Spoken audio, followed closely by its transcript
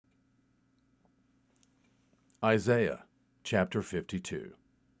Isaiah chapter 52.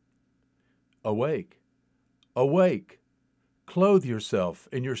 Awake, awake, clothe yourself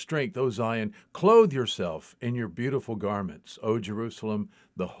in your strength, O Zion. Clothe yourself in your beautiful garments, O Jerusalem,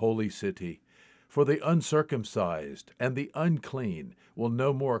 the holy city. For the uncircumcised and the unclean will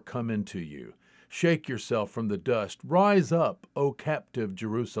no more come into you. Shake yourself from the dust. Rise up, O captive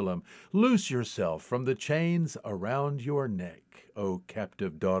Jerusalem. Loose yourself from the chains around your neck, O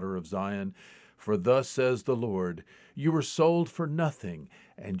captive daughter of Zion. For thus says the Lord, you were sold for nothing,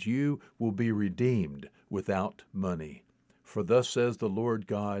 and you will be redeemed without money. For thus says the Lord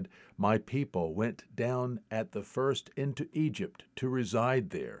God, my people went down at the first into Egypt to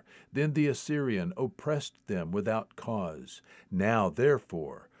reside there. Then the Assyrian oppressed them without cause. Now,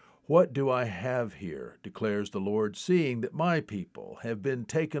 therefore, what do I have here, declares the Lord, seeing that my people have been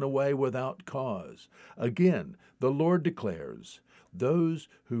taken away without cause? Again, the Lord declares, those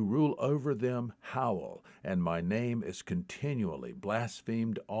who rule over them howl, and my name is continually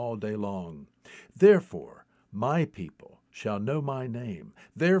blasphemed all day long. Therefore, my people shall know my name.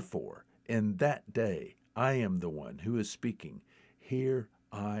 Therefore, in that day, I am the one who is speaking. Here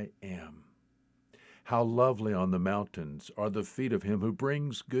I am. How lovely on the mountains are the feet of him who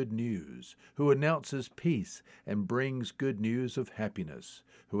brings good news, who announces peace and brings good news of happiness,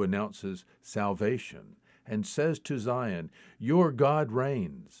 who announces salvation and says to Zion, your God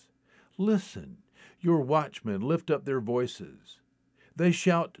reigns. Listen, your watchmen lift up their voices. They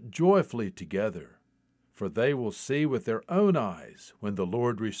shout joyfully together, for they will see with their own eyes when the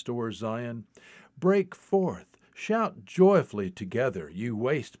Lord restores Zion. Break forth, shout joyfully together, you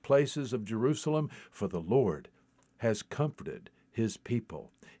waste places of Jerusalem, for the Lord has comforted his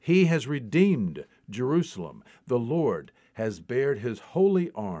people. He has redeemed Jerusalem. The Lord has bared his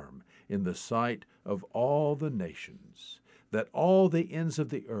holy arm in the sight of all the nations, that all the ends of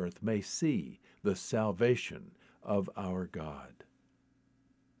the earth may see the salvation of our God.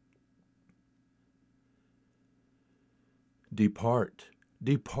 Depart,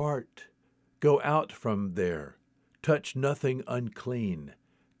 depart, go out from there, touch nothing unclean,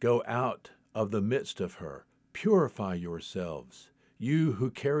 go out of the midst of her, purify yourselves, you who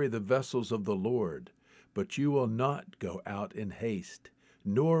carry the vessels of the Lord, but you will not go out in haste,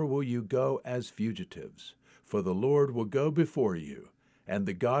 nor will you go as fugitives, for the Lord will go before you, and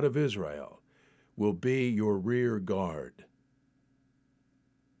the God of Israel will be your rear guard.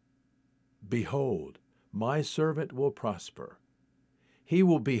 Behold, my servant will prosper. He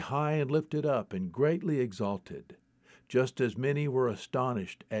will be high and lifted up and greatly exalted. Just as many were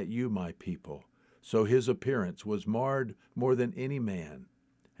astonished at you, my people, so his appearance was marred more than any man,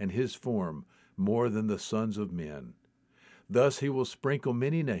 and his form more than the sons of men. Thus he will sprinkle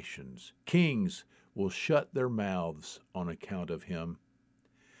many nations. Kings will shut their mouths on account of him.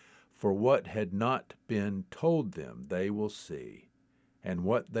 For what had not been told them they will see, and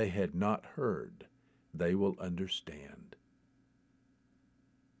what they had not heard they will understand.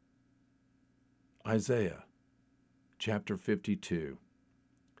 Isaiah chapter 52.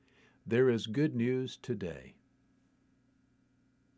 There is good news today.